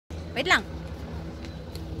Wait lang.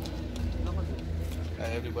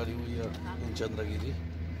 Hi everybody, we are in Chandragiri.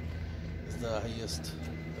 It's the highest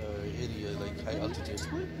area, like high altitude.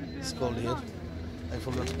 It's cold here. I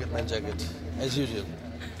forgot to get my jacket, as usual.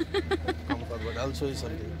 Comfort, but I'll show you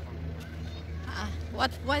something.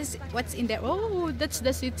 What's in there? Oh, that's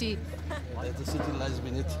the city. The city lies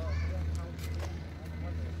beneath.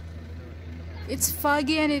 It's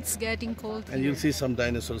foggy and it's getting cold. And you'll see some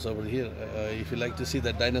dinosaurs over here. If you like to see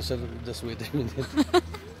that dinosaur, just wait a minute.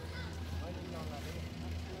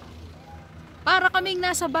 Para kaming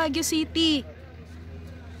nasa Baguio City.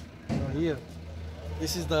 Here,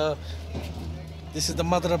 this is the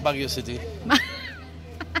mother of Baguio City.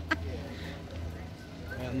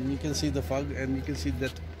 And you can see the fog, and you can see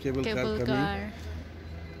that cable car coming.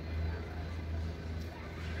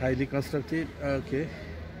 Highly constructed. Okay.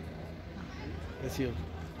 Let's see.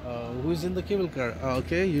 Who's in the cable car?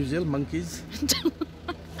 Okay, usual monkeys.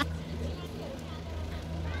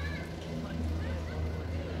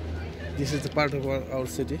 This is the part of our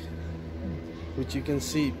city, which you can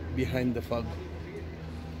see behind the fog.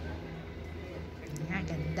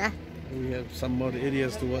 Ganda. We have some more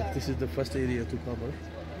areas to walk. This is the first area to cover.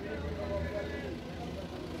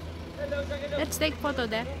 Let's take photo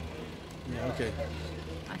there. Yeah, okay.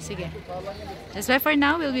 Sige. That's why for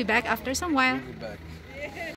now. We'll be back after some while. We'll be back.